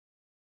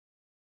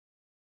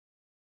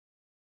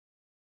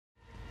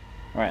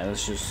Alright,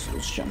 let's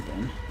jump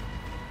in. This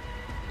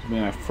will be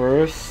my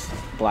first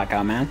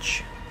Blackout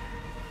match.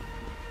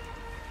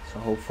 So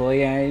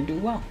hopefully I do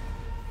well.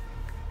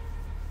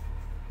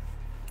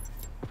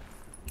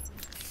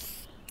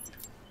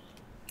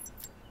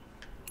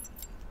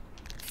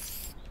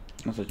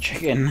 That's a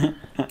chicken.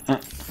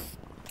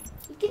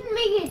 You can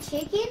make a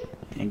chicken?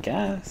 I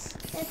guess.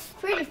 That's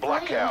pretty funny.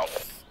 Blackout.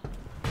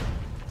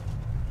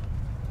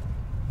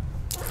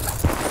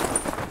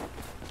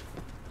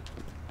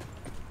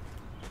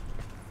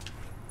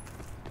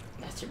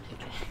 That's your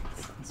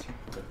pickaxe. That's your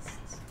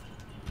fists.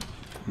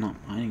 I'm not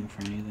mining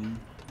for anything.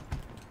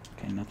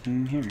 Okay, nothing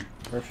in here.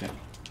 Perfect.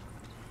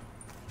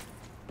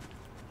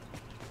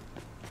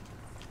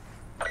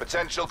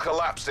 Potential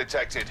collapse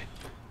detected.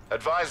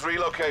 Advise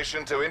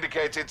relocation to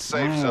indicated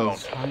safe Wow, zone.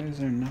 why is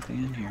there nothing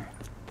in here?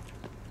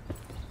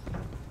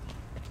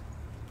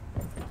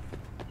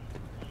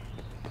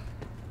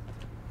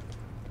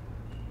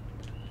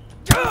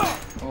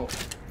 Oh,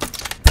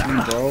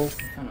 Damn, bro.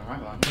 found a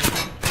rock on.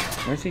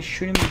 Where's he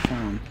shooting me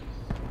from?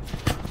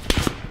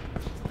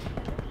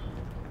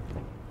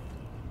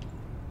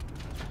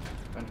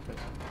 Found a fish.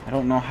 I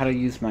don't know how to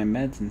use my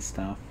meds and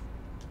stuff.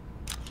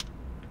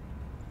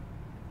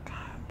 God,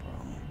 bro.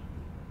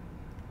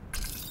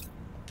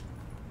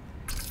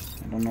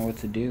 I don't know what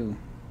to do.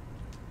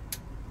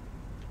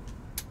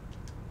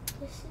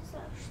 This is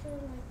actually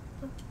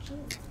like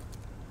PUBG.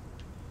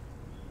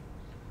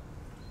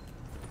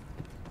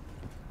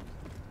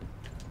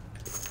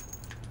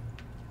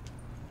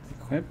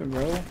 Equip it,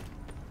 bro.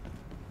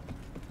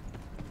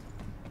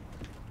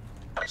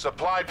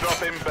 Supply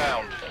drop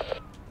inbound.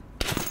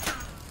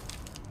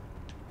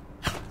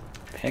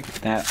 Pick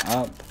that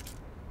up.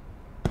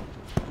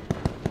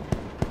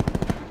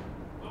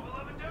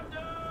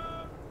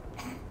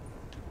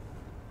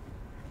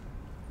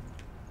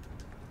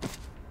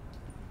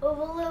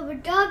 Over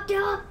dog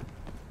dog.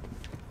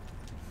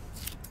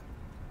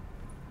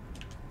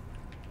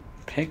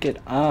 Pick it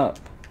up.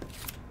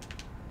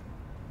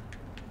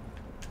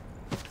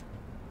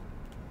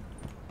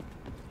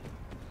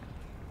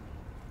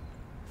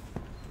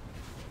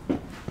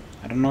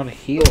 I don't know how to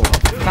heal.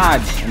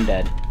 God, I'm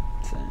dead.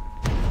 That's it.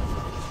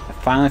 I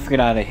finally figured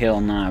out how to heal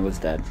and then I was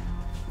dead.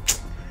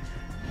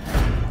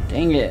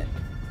 Dang it.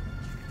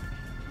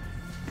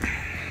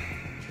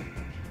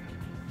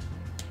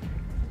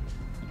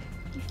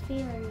 You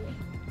failing me.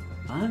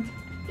 What?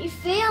 You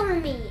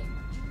failing me.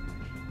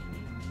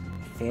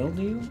 Failed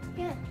you?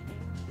 Yeah.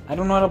 I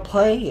don't know how to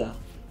play.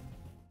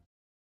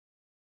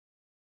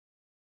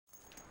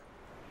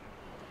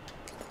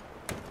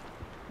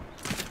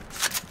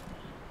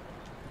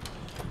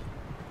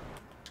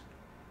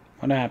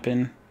 What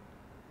happened?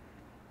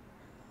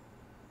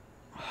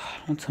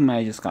 Don't tell me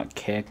I just got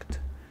kicked.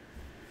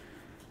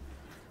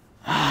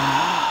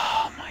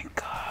 Oh my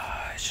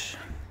gosh.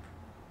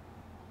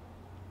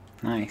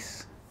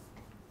 Nice.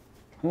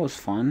 That was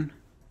fun.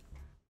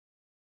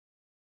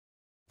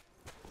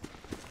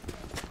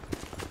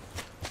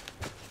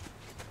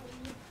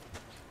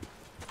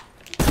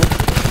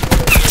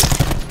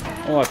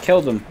 Oh, I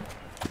killed him.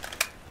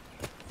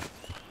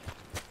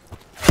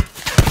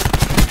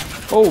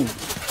 Oh!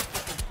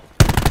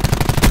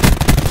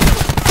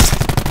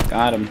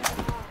 Got him.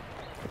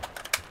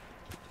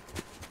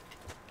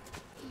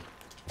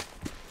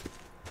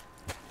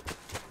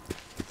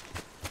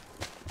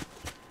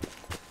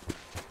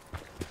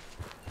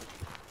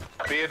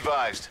 Be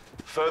advised.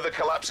 Further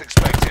collapse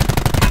expected.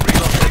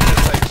 Relocate to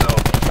safe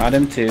zone. Got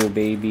him too,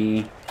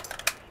 baby.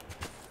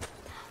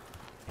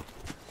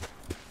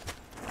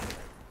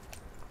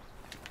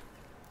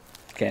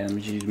 Okay, let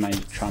me just use my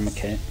trauma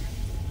kit.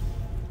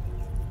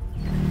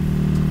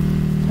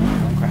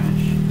 Don't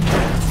crash.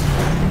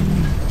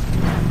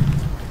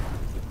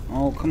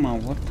 Oh, come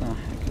on, what the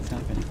heck is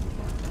happening?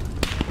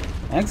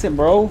 Exit,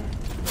 bro!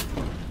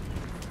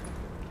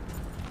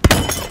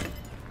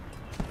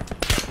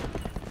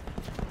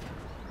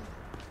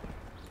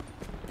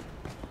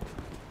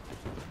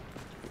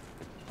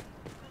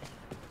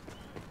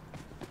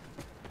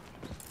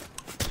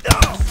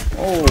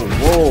 Oh,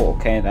 whoa,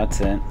 okay,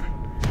 that's it.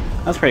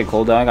 That's pretty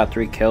cool though, I got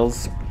 3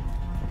 kills.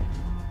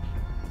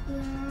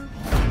 Yeah.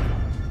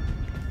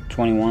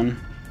 21.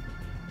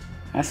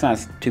 That's not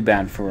too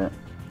bad for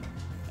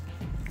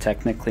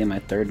technically my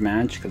 3rd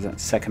match, because that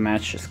 2nd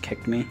match just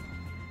kicked me.